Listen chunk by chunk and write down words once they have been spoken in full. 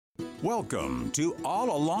Welcome to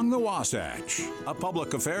All Along the Wasatch, a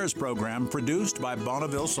public affairs program produced by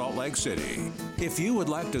Bonneville, Salt Lake City. If you would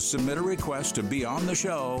like to submit a request to be on the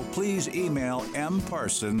show, please email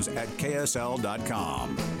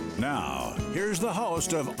mparsons@ksl.com. Now, here's the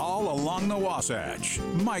host of All Along the Wasatch,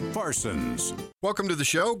 Mike Parsons. Welcome to the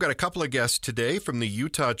show. Got a couple of guests today from the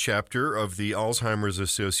Utah chapter of the Alzheimer's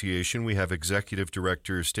Association. We have Executive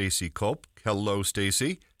Director Stacy Culp. Hello,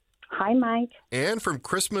 Stacy. Hi, Mike. And from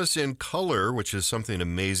Christmas in Color, which is something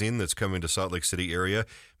amazing that's coming to Salt Lake City area,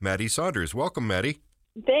 Maddie Saunders. Welcome, Maddie.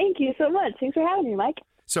 Thank you so much. Thanks for having me, Mike.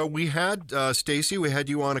 So we had, Stacy, we had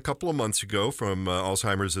you on a couple of months ago from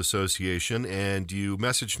Alzheimer's Association, and you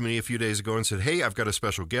messaged me a few days ago and said, hey, I've got a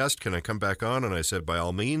special guest. Can I come back on? And I said, by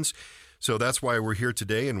all means. So that's why we're here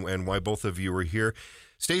today and why both of you are here.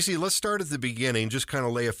 Stacy, let's start at the beginning, just kind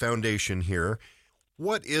of lay a foundation here.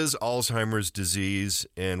 What is Alzheimer's disease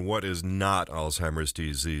and what is not Alzheimer's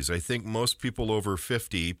disease? I think most people over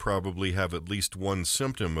 50 probably have at least one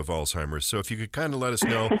symptom of Alzheimer's. So if you could kind of let us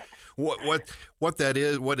know what that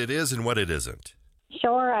is, what it is, and what it isn't.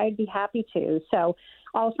 Sure, I'd be happy to. So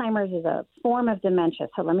Alzheimer's is a form of dementia.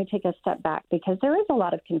 So let me take a step back because there is a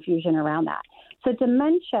lot of confusion around that. So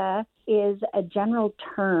dementia is a general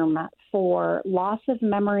term for loss of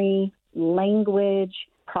memory, language,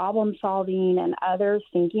 problem solving, and other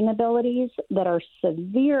thinking abilities that are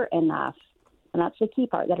severe enough, and that's the key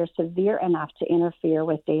part, that are severe enough to interfere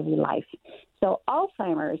with daily life. So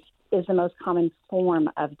Alzheimer's is the most common form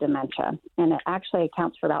of dementia, and it actually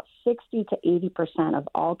accounts for about 60 to 80% of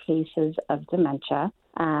all cases of dementia.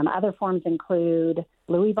 Other forms include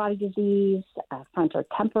Lewy body disease,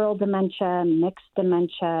 frontotemporal dementia, mixed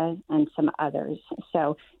dementia, and some others.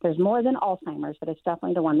 So there's more than Alzheimer's, but it's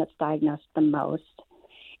definitely the one that's diagnosed the most.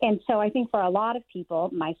 And so I think for a lot of people,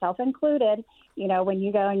 myself included, you know, when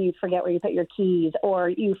you go and you forget where you put your keys or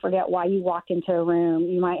you forget why you walk into a room,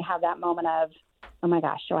 you might have that moment of, oh my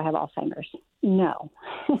gosh, do I have Alzheimer's? No,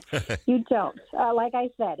 you don't. Like I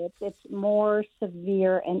said, it's more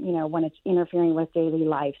severe and, you know, when it's interfering with daily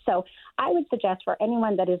life. So I would suggest for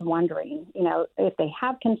anyone that is wondering, you know, if they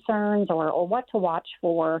have concerns or what to watch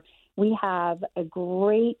for, we have a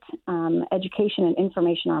great education and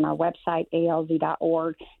information on our website,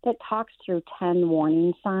 alz.org, that talks through 10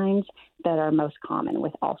 warning signs that are most common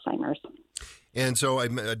with Alzheimer's. And so I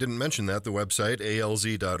didn't mention that, the website,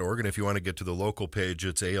 alz.org. And if you want to get to the local page,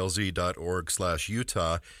 it's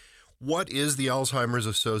alz.org/Utah. What is the Alzheimer's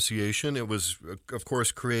Association? It was, of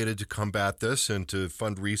course, created to combat this and to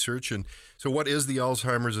fund research. And so what is the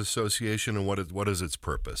Alzheimer's Association and what is its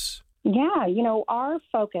purpose? Yeah, you know, our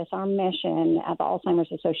focus, our mission at the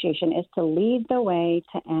Alzheimer's Association is to lead the way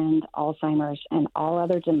to end Alzheimer's and all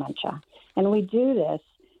other dementia. And we do this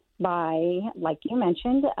by, like you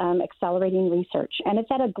mentioned, accelerating research. And it's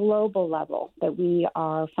at a global level that we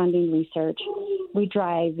are funding research. We're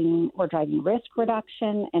driving risk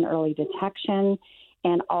reduction and early detection,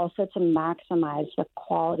 and also to maximize the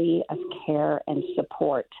quality of care and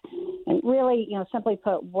support. And really, you know, simply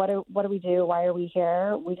put, what do we do? Why are we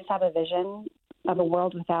here? We just have a vision of a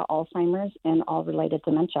world without Alzheimer's and all related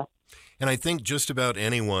dementia. And I think just about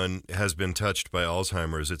anyone has been touched by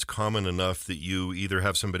Alzheimer's. It's common enough that you either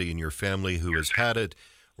have somebody in your family who has had it,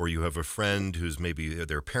 or you have a friend who's maybe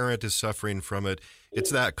their parent is suffering from it. It's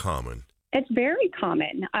that common. It's very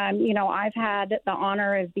common. You know, I've had the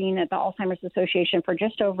honor of being at the Alzheimer's Association for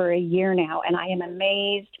just over a year now, and I am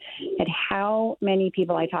amazed at how many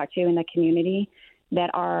people I talk to in the community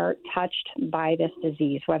that are touched by this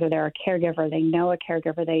disease, whether they're a caregiver, they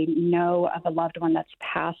know of a loved one that's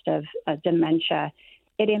passed of dementia.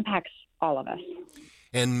 It impacts all of us.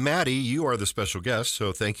 And Maddie, you are the special guest,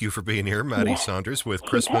 so thank you for being here, Maddie Saunders with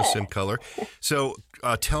Christmas in Color. So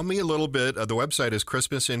tell me a little bit, the website is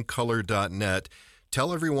christmasincolor.net.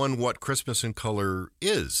 Tell everyone what Christmas in Color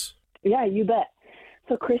is. Yeah, you bet.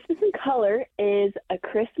 So Christmas in Color is a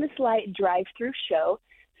Christmas light drive-through show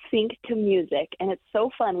synced to music, and it's so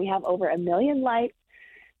fun. We have over 1 million lights,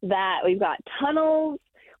 that we've got tunnels,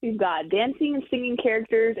 we've got dancing and singing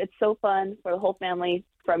characters. It's so fun for the whole family,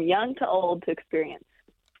 from young to old, to experience.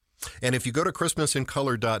 And if you go to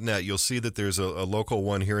christmasincolor.net, you'll see that there's a local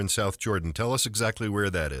one here in South Jordan. Tell us exactly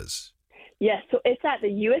where that is. Yes, so it's at the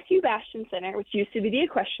USU Bastion Center, which used to be the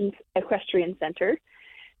Equestrian Center.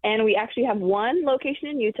 And we actually have one location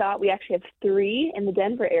in Utah. We actually have 3 in the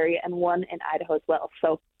Denver area and 1 in Idaho as well.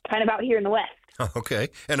 So kind of out here in the West. Okay.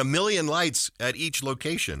 And 1 million lights at each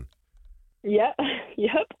location. Yep. 1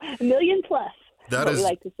 million plus. That is what we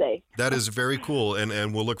like to say. That is very cool,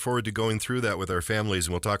 and we'll look forward to going through that with our families,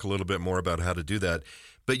 and we'll talk a little bit more about how to do that.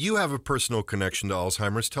 But you have a personal connection to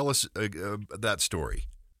Alzheimer's. Tell us that story.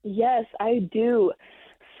 Yes, I do.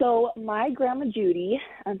 So my grandma Judy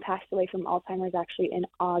passed away from Alzheimer's actually in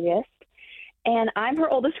August, and I'm her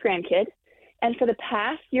oldest grandkid. And for the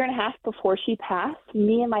past year and a half before she passed,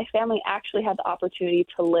 me and my family actually had the opportunity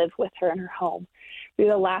to live with her in her home. We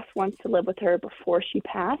were the last ones to live with her before she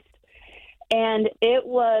passed. And it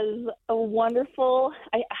was a wonderful,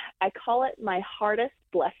 I call it my hardest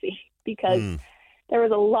blessing, because there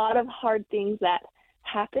was a lot of hard things that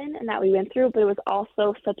happened and that we went through, but it was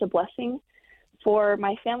also such a blessing for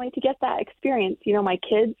my family to get that experience. You know, my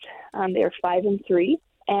kids, they're 5 and 3.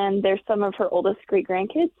 And they're some of her oldest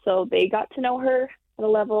great-grandkids, so they got to know her at a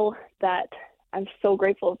level that I'm so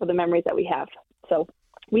grateful for the memories that we have. So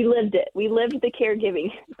we lived it. We lived the caregiving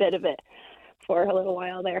bit of it for a little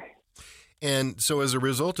while there. And so as a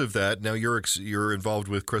result of that, now you're involved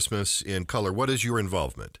with Christmas in Color. What is your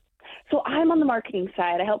involvement? So I'm on the marketing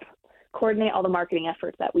side. I help coordinate all the marketing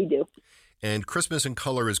efforts that we do. And Christmas in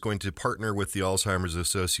Color is going to partner with the Alzheimer's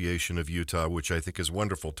Association of Utah, which I think is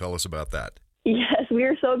wonderful. Tell us about that. Yes, we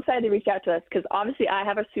are so excited to reach out to us because obviously I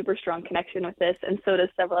have a super strong connection with this, and so does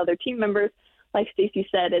several other team members. Like Stacey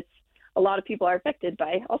said, it's a lot of people are affected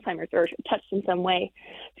by Alzheimer's or touched in some way.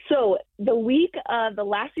 So the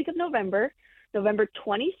last week of November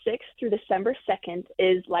 26th through December 2nd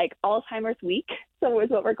is like Alzheimer's week. So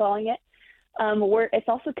is what we're calling it. It's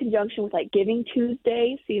also conjunction with like Giving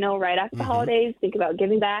Tuesday. So, right after the holidays, think about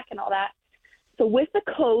giving back and all that. So with the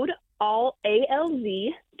code ALZ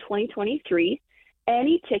 2023,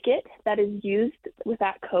 any ticket that is used with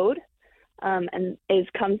that code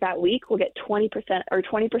comes that week will get 20%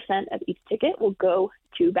 of each ticket will go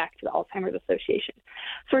back to the Alzheimer's Association.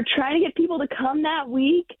 So we're trying to get people to come that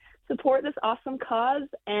week, support this awesome cause,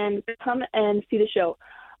 and come and see the show.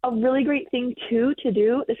 A really great thing too to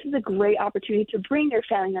do. This is a great opportunity to bring their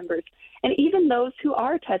family members and even those who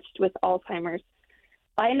are touched with Alzheimer's.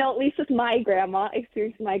 I know, at least with my grandma,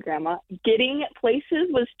 getting places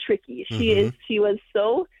was tricky. She was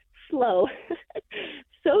so slow,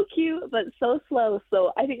 so cute, but so slow.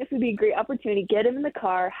 So I think this would be a great opportunity. Get them in the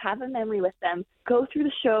car, have a memory with them, go through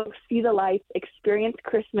the show, see the lights, experience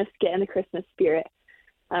Christmas, get in the Christmas spirit.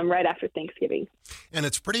 Right after Thanksgiving. And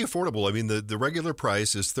it's pretty affordable. I mean, the regular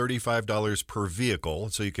price is $35 per vehicle,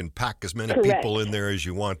 so you can pack as many people in there as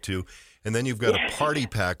you want to. And then you've got a party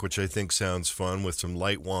pack, which I think sounds fun, with some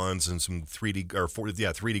light wands and some 3D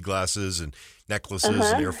glasses and necklaces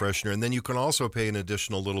and air freshener. And then you can also pay an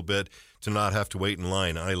additional little bit to not have to wait in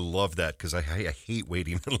line. I love that because I hate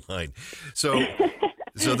waiting in line. So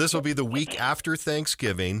this will be the week after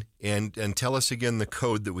Thanksgiving. And tell us again the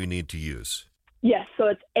code that we need to use. Yes, so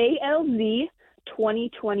it's ALZ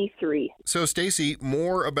 2023. So, Stacey,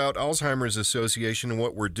 more about Alzheimer's Association and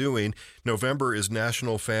what we're doing. November is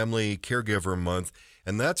National Family Caregiver Month,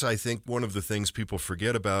 and that's, I think, one of the things people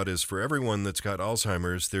forget about is for everyone that's got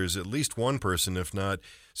Alzheimer's, there's at least one person, if not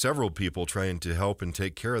several people, trying to help and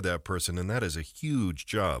take care of that person, and that is a huge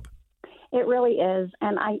job. It really is,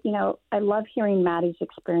 and I love hearing Maddie's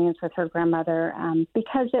experience with her grandmother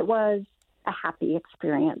because it was a happy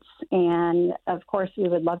experience. And of course, we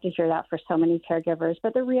would love to hear that for so many caregivers.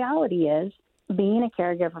 But the reality is being a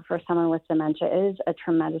caregiver for someone with dementia is a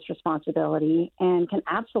tremendous responsibility and can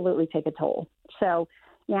absolutely take a toll. So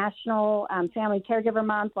National Family Caregiver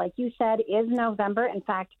Month, like you said, is November. In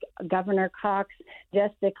fact, Governor Cox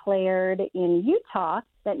just declared in Utah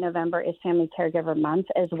that November is Family Caregiver Month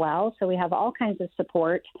as well. So we have all kinds of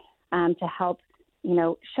support to help,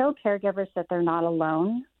 show caregivers that they're not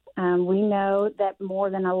alone. We know that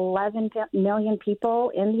more than 11 million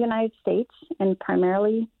people in the United States, and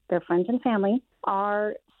primarily their friends and family,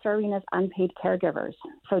 are serving as unpaid caregivers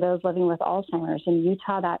for those living with Alzheimer's. In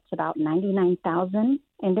Utah, that's about 99,000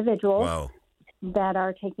 individuals that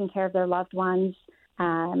are taking care of their loved ones.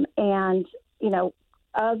 And,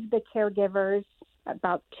 of the caregivers,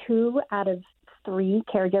 about 2 out of 3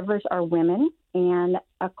 caregivers are women, and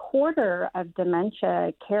a quarter of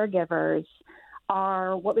dementia caregivers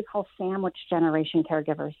are what we call sandwich generation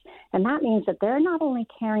caregivers. And that means that they're not only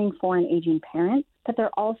caring for an aging parent, but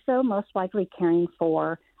they're also most likely caring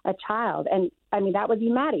for a child. And that would be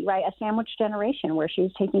Maddie, right? A sandwich generation where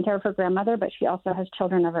she's taking care of her grandmother, but she also has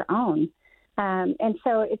children of her own. And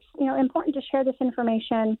so it's, important to share this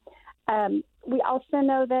information. We also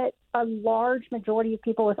know that a large majority of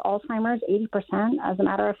people with Alzheimer's, 80%, as a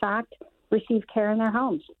matter of fact, receive care in their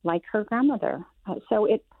homes, like her grandmother. So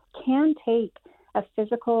it can take a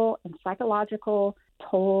physical and psychological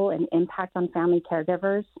toll and impact on family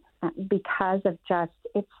caregivers because of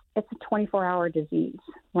it's a 24-hour disease,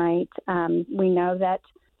 right? We know that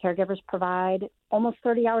caregivers provide almost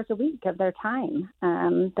 30 hours a week of their time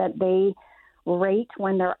that they rate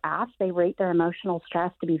when they're asked. They rate their emotional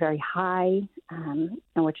stress to be very high,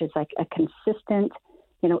 which is like a consistent,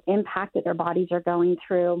 impact that their bodies are going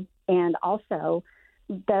through. And also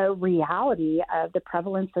the reality of the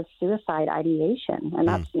prevalence of suicide ideation. And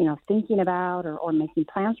that's, thinking about or making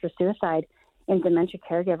plans for suicide in dementia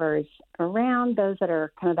caregivers around those that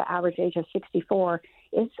are kind of the average age of 64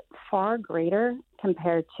 is far greater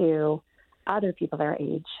compared to other people their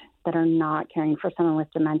age that are not caring for someone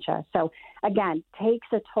with dementia. So again, takes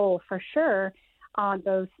a toll for sure on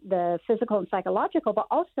both the physical and psychological, but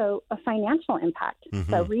also a financial impact.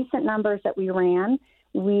 Mm-hmm. So recent numbers that we ran,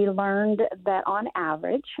 we learned that on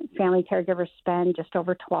average, family caregivers spend just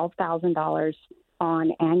over $12,000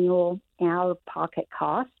 on annual out-of-pocket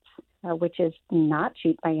costs, which is not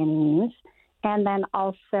cheap by any means. And then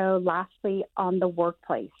also, lastly, on the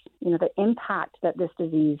workplace, the impact that this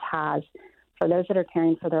disease has for those that are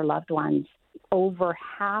caring for their loved ones. Over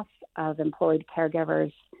half of employed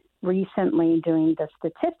caregivers recently doing the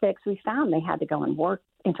statistics, we found they had to go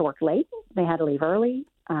into work late. They had to leave early.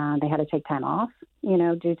 They had to take time off, due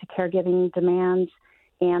to caregiving demands.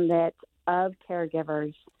 And that of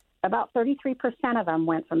caregivers, about 33% of them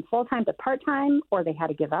went from full-time to part-time, or they had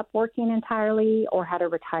to give up working entirely or had to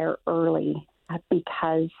retire early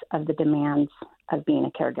because of the demands of being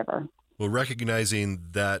a caregiver. Well, recognizing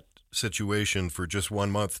that situation for just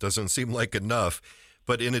 1 month doesn't seem like enough.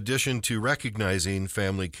 But in addition to recognizing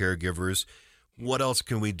family caregivers, what else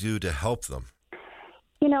can we do to help them?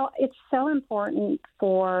 It's so important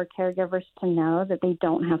for caregivers to know that they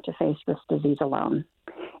don't have to face this disease alone.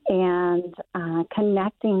 And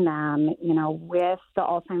connecting them, with the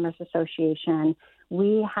Alzheimer's Association,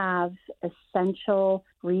 we have essential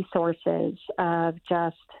resources of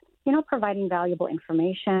just, providing valuable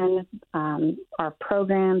information. Our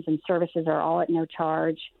programs and services are all at no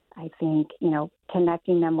charge. I think,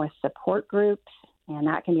 connecting them with support groups, and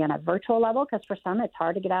that can be on a virtual level because for some it's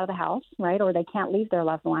hard to get out of the house, right? Or they can't leave their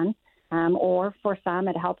loved one. Or for some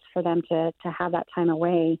it helps for them to have that time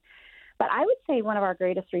away. But I would say one of our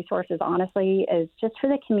greatest resources, honestly, is just for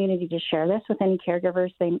the community to share this with any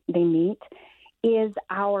caregivers they meet, is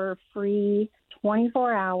our free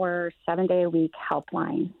 24-hour, 7-day-a-week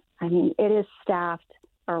helpline. I mean, it is staffed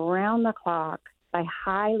around the clock by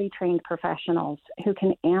highly trained professionals who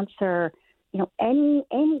can answer,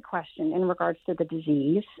 any question in regards to the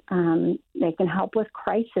disease. They can help with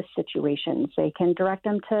crisis situations. They can direct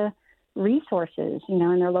them to resources,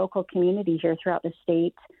 in their local community here throughout the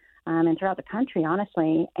state and throughout the country,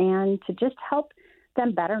 honestly, and to just help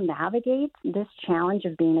them better navigate this challenge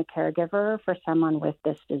of being a caregiver for someone with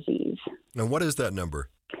this disease. Now, what is that number?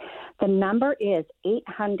 The number is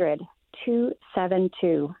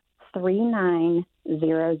 800-272-3900.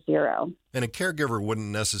 And a caregiver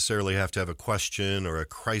wouldn't necessarily have to have a question or a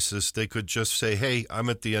crisis. They could just say, hey, I'm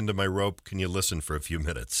at the end of my rope. Can you listen for a few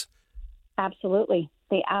minutes? Absolutely.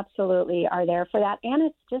 They absolutely are there for that. And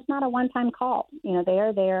it's just not a one-time call. They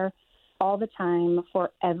are there all the time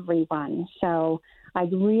for everyone. So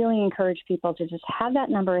I'd really encourage people to just have that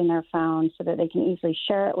number in their phone so that they can easily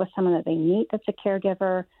share it with someone that they meet that's a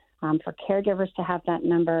caregiver, for caregivers to have that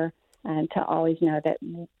number and to always know that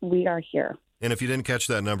we are here. And if you didn't catch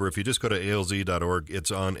that number, if you just go to alz.org,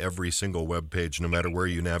 it's on every single web page, no matter where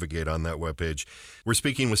you navigate on that web page. We're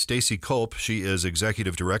speaking with Stacy Culp. She is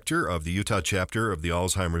Executive Director of the Utah chapter of the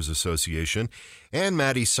Alzheimer's Association, and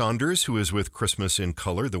Maddie Saunders, who is with Christmas in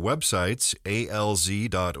Color. The website's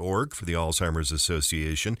alz.org for the Alzheimer's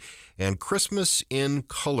Association and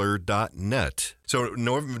christmasincolor.net. So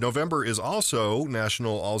November is also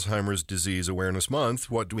National Alzheimer's Disease Awareness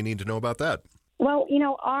Month. What do we need to know about that? Well,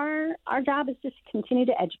 our job is just to continue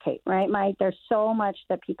to educate, right, Mike? There's so much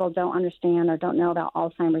that people don't understand or don't know about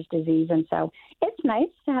Alzheimer's disease. And so it's nice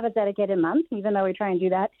to have a dedicated month, even though we try and do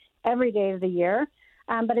that every day of the year.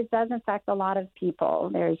 But it does affect a lot of people.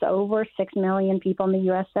 There's over 6 million people in the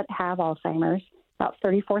U.S. that have Alzheimer's, about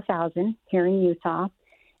 34,000 here in Utah.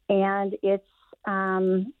 And it's,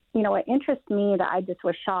 what interests me that I just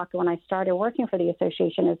was shocked when I started working for the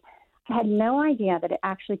association is I had no idea that it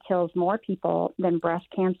actually kills more people than breast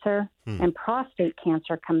cancer and prostate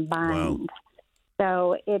cancer combined. Wow.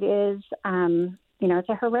 So it is, it's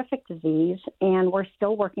a horrific disease, and we're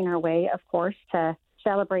still working our way, of course, to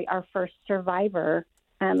celebrate our first survivor.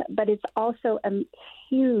 But it's also a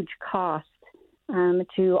huge cost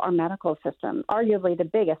to our medical system. Arguably the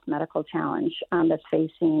biggest medical challenge that's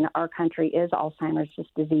facing our country is Alzheimer's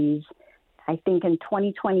disease. I think in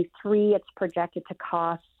 2023, it's projected to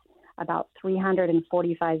cost about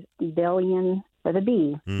 $345 billion, with a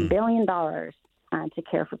B, $billion to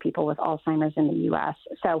care for people with Alzheimer's in the U.S.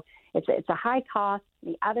 So it's a high cost.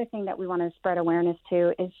 The other thing that we want to spread awareness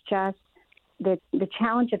to is just the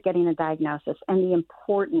challenge of getting a diagnosis and the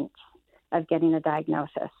importance of getting a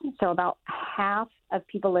diagnosis. So about half of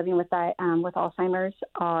people living with Alzheimer's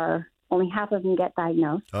only half of them get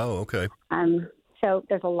diagnosed. Oh, okay. So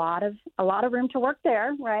there's a lot of room to work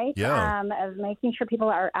there, right? Yeah. Of making sure people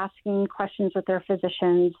are asking questions with their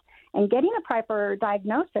physicians and getting a proper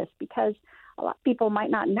diagnosis, because a lot of people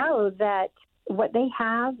might not know that what they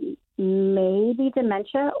have may be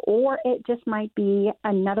dementia, or it just might be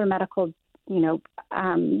another medical,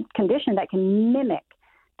 condition that can mimic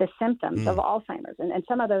the symptoms of Alzheimer's. And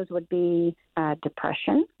some of those would be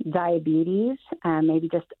depression, diabetes, maybe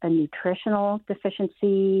just a nutritional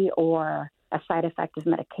deficiency or a side effect of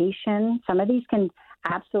medication. Some of these can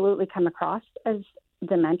absolutely come across as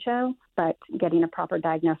dementia, but getting a proper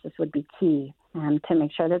diagnosis would be key to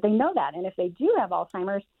make sure that they know that. And if they do have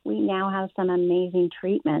Alzheimer's, we now have some amazing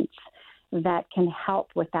treatments that can help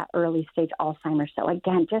with that early stage Alzheimer's. So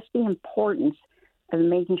again, just the importance of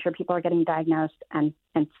making sure people are getting diagnosed. And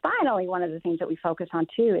finally, one of the things that we focus on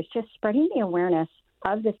too is just spreading the awareness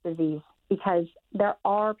of this disease, because there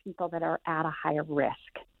are people that are at a higher risk.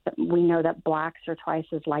 We know that blacks are twice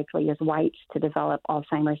as likely as whites to develop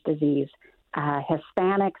Alzheimer's disease.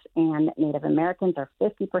 Hispanics and Native Americans are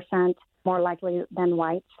 50% more likely than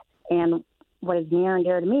whites. And what is near and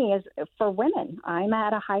dear to me is for women, I'm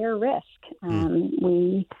at a higher risk.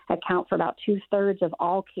 We account for about 2/3 of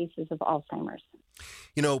all cases of Alzheimer's.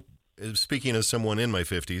 Speaking as someone in my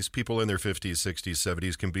 50s, people in their 50s, 60s,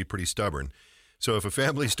 70s can be pretty stubborn. So if a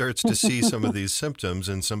family starts to see some of these symptoms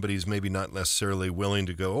and somebody's maybe not necessarily willing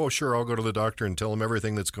to go, oh, sure, I'll go to the doctor and tell them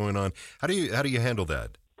everything that's going on, how do you handle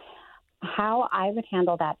that? How I would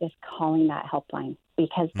handle that is calling that helpline,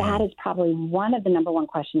 because that is probably one of the number one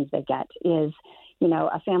questions they get is,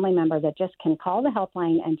 a family member that just can call the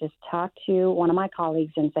helpline and just talk to one of my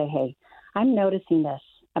colleagues and say, hey, I'm noticing this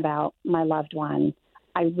about my loved one.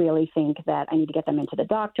 I really think that I need to get them into the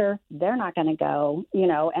doctor. They're not going to go,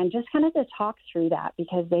 and just kind of to talk through that,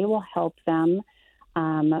 because they will help them,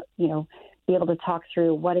 be able to talk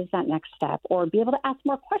through what is that next step, or be able to ask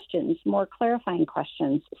more questions, more clarifying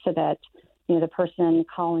questions, so that, the person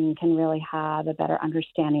calling can really have a better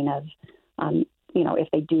understanding of, if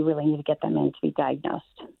they do really need to get them in to be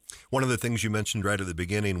diagnosed. One of the things you mentioned right at the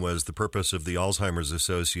beginning was the purpose of the Alzheimer's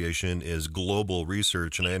Association is global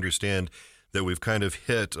research, and I understand that we've kind of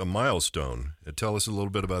hit a milestone. Tell us a little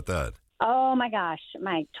bit about that. Oh, my gosh,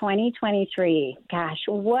 Mike, 2023. Gosh,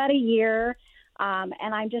 what a year. And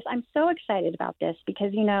I'm so excited about this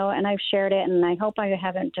because, and I've shared it, and I hope I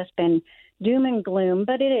haven't just been doom and gloom,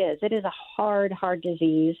 but it is. It is a hard, hard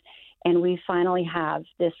disease. And we finally have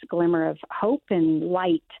this glimmer of hope and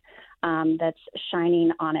light that's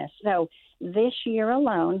shining on us. So this year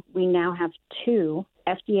alone, we now have 2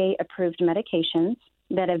 FDA-approved medications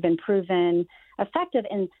that have been proven effective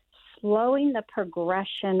in slowing the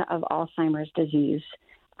progression of Alzheimer's disease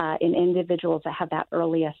in individuals that have that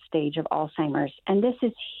earliest stage of Alzheimer's. And this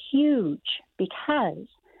is huge because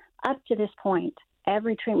up to this point,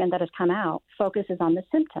 every treatment that has come out focuses on the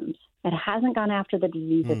symptoms. It hasn't gone after the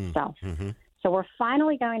disease itself. So we're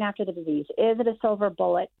finally going after the disease. Is it a silver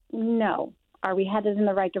bullet? No. Are we headed in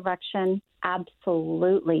the right direction?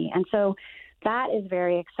 Absolutely. And so that is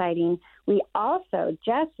very exciting. We also,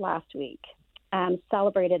 just last week,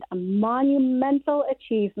 celebrated a monumental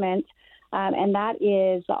achievement, and that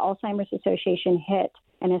is the Alzheimer's Association hit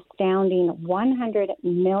an astounding $100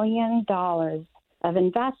 million of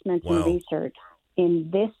investments in research in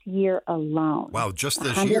this year alone. Wow, just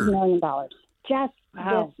this year? $100 million. Just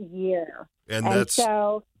this year. And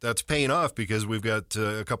that's paying off because we've got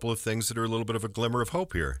a couple of things that are a little bit of a glimmer of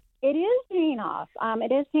hope here. It is paying off.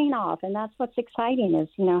 It is paying off, and that's what's exciting is,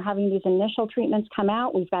 having these initial treatments come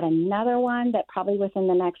out. We've got another one that probably within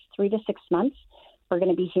the next 3 to 6 months, we're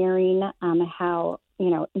going to be hearing how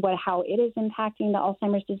it is impacting the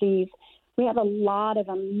Alzheimer's disease. We have a lot of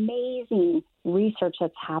amazing research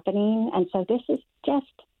that's happening, and so this is just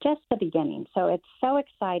the beginning. So it's so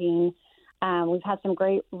exciting. We've had some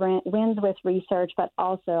great wins with research, but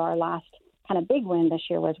also our last kind of big win this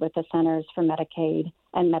year was with the Centers for Medicaid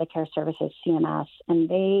and Medicare Services, CMS, and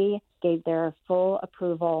they gave their full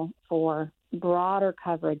approval for broader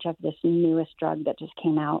coverage of this newest drug that just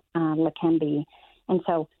came out, Leqembi. And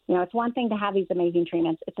so, it's one thing to have these amazing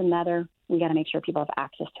treatments. It's another, we got to make sure people have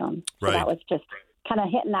access to them. So that was just kind of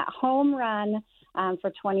hitting that home run for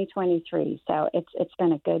 2023. So it's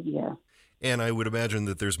been a good year. And I would imagine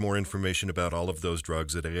that there's more information about all of those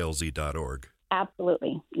drugs at alz.org.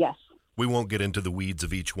 Absolutely, yes. we won't get into the weeds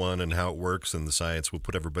of each one and how it works and the science. We'll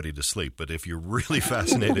put everybody to sleep. But if you're really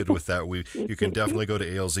fascinated with that, you can definitely go to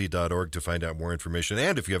alz.org to find out more information.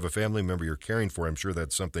 And if you have a family member you're caring for, I'm sure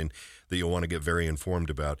that's something that you'll want to get very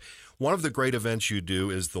informed about. One of the great events you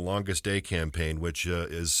do is the Longest Day campaign, which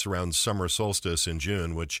is around summer solstice in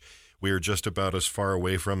June, which we are just about as far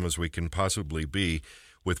away from as we can possibly be,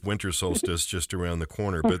 with winter solstice just around the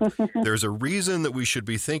corner. But there's a reason that we should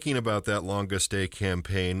be thinking about that Longest Day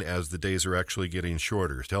campaign as the days are actually getting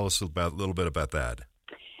shorter. Tell us a little bit about that.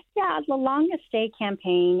 Yeah, the Longest Day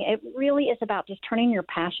campaign, it really is about just turning your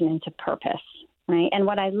passion into purpose, right? And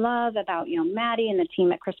what I love about, Maddie and the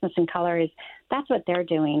team at Christmas in Color is that's what they're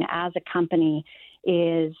doing as a company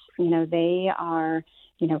is, they are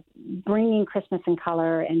bringing Christmas in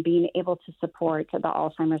Color and being able to support the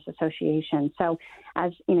Alzheimer's Association. So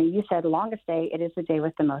as you said, Longest Day, it is the day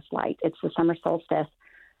with the most light. It's the summer solstice.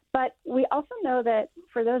 But we also know that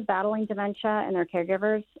for those battling dementia and their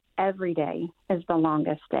caregivers, every day is the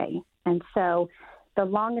longest day. And so the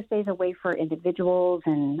longest day is a way for individuals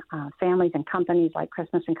and families and companies like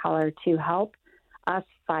Christmas in Color to help us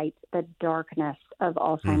fight the darkness of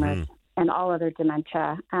Alzheimer's and all other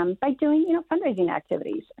dementia by doing, fundraising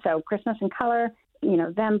activities. So Christmas in Color,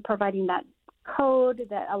 them providing that code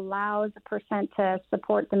that allows a person to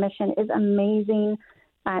support the mission is amazing.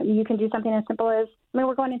 You can do something as simple as,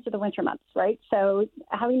 we're going into the winter months, right? So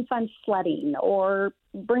having fun sledding or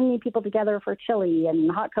bringing people together for chili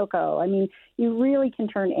and hot cocoa. You really can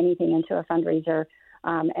turn anything into a fundraiser,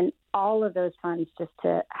 and all of those funds just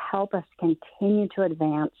to help us continue to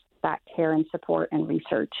advance that care and support and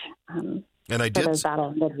research for those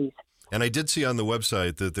battling disease. And I did see on the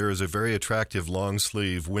website that there is a very attractive long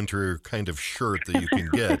sleeve winter kind of shirt that you can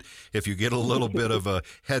get if you get a little bit of a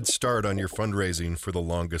head start on your fundraising for the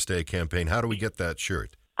Longest Day campaign. How do we get that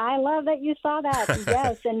shirt? I love that you saw that.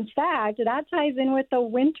 Yes, in fact, that ties in with the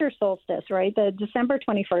winter solstice, right? The December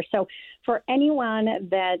 21st. So for anyone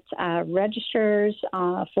that registers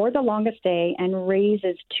for the Longest Day and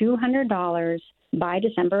raises $200 by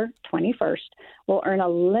December 21st, will earn a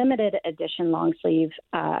limited edition long sleeve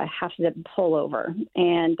half zip pullover,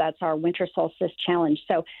 and that's our Winter Solstice Challenge.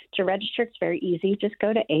 So to register, it's very easy. Just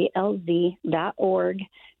go to alz.org,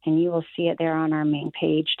 and you will see it there on our main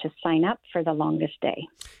page to sign up for the Longest Day.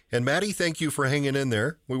 And Maddie, thank you for hanging in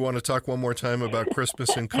there. We want to talk one more time about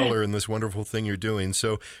Christmas in Color and this wonderful thing you're doing.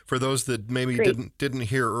 So for those that maybe didn't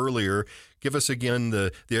hear earlier, give us again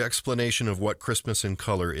the explanation of what Christmas in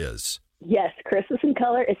Color is. Yes, Christmas in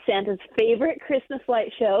Color is Santa's favorite Christmas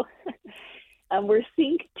light show. We're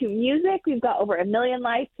synced to music. We've got over 1 million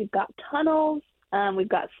lights. We've got tunnels. We've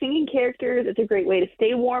got singing characters. It's a great way to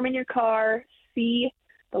stay warm in your car, see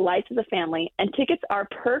the lights of the family. And tickets are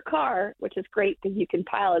per car, which is great because you can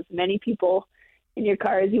pile as many people in your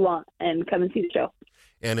car as you want and come and see the show.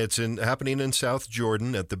 And it's happening in South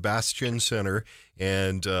Jordan at the Bastion Center.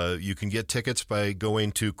 And you can get tickets by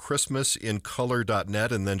going to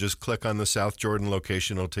christmasincolor.net and then just click on the South Jordan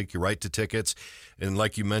location. It'll take you right to tickets. And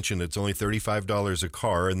like you mentioned, it's only $35 a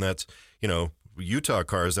car. And that's, Utah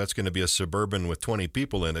cars, that's going to be a Suburban with 20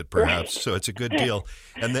 people in it, perhaps. So it's a good deal.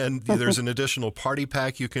 And then there's an additional party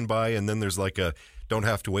pack you can buy. And then there's like a don't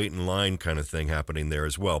have to wait in line kind of thing happening there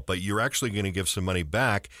as well. But you're actually going to give some money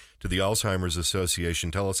back to the Alzheimer's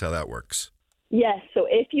Association. Tell us how that works. Yes. So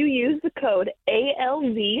if you use the code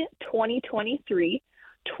ALZ2023,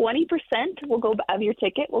 20% of your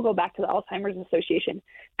ticket will go back to the Alzheimer's Association.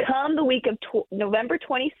 Come the week of November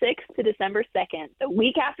 26th to December 2nd, the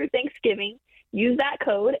week after Thanksgiving, use that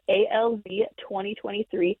code ALZ2023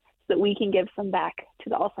 so that we can give some back to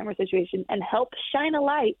the Alzheimer's Association and help shine a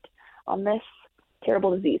light on this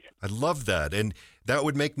terrible disease. I love that. And that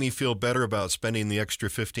would make me feel better about spending the extra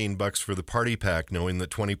 $15 for the party pack, knowing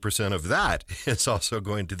that 20% of that is also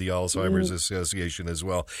going to the Alzheimer's Association as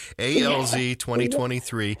well. ALZ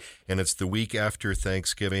 2023, and it's the week after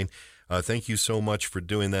Thanksgiving. Thank you so much for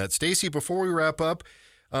doing that. Stacy, before we wrap up,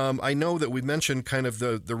 I know that we mentioned kind of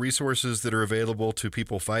the resources that are available to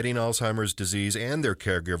people fighting Alzheimer's disease and their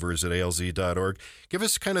caregivers at alz.org. Give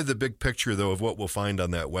us kind of the big picture, though, of what we'll find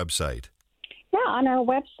on that website. Yeah, on our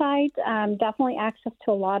website, definitely access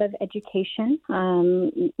to a lot of education,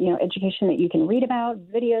 education that you can read about,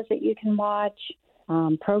 videos that you can watch,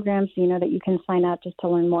 programs, that you can sign up just to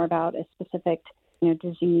learn more about a specific,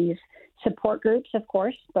 disease. Support groups, of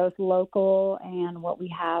course, both local and what we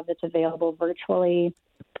have that's available virtually.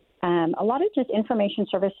 A lot of just information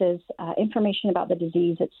services, information about the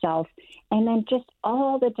disease itself, and then just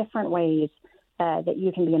all the different ways that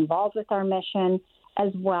you can be involved with our mission,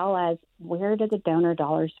 as well as where do the donor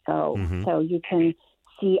dollars go. So you can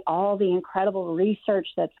see all the incredible research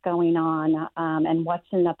that's going on and what's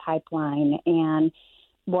in the pipeline and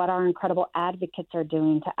what our incredible advocates are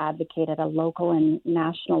doing to advocate at a local and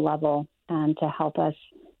national level to help us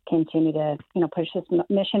continue to, push this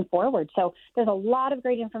mission forward. So there's a lot of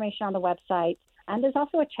great information on the website. And there's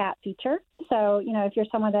also a chat feature. So, if you're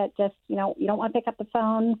someone that just, you don't want to pick up the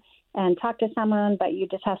phone and talk to someone, but you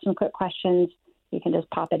just have some quick questions, you can just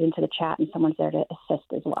pop it into the chat and someone's there to assist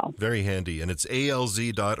as well. Very handy. And it's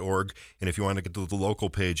alz.org. And if you want to get to the local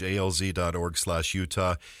page,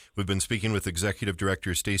 alz.org/Utah. We've been speaking with Executive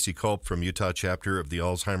Director Stacy Culp from Utah chapter of the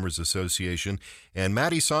Alzheimer's Association. And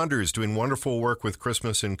Maddie Saunders doing wonderful work with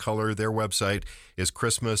Christmas in Color. Their website is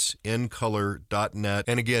christmasincolor.net.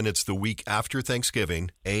 And again, it's the week after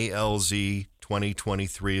Thanksgiving. ALZ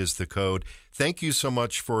 2023 is the code. Thank you so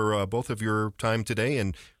much for both of your time today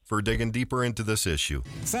and for digging deeper into this issue.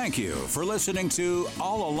 Thank you for listening to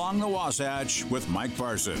All Along the Wasatch with Mike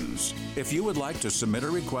Parsons. If you would like to submit a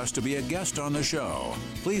request to be a guest on the show,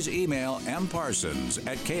 please email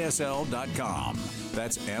mparsons@ksl.com.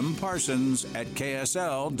 That's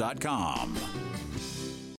mparsons@ksl.com.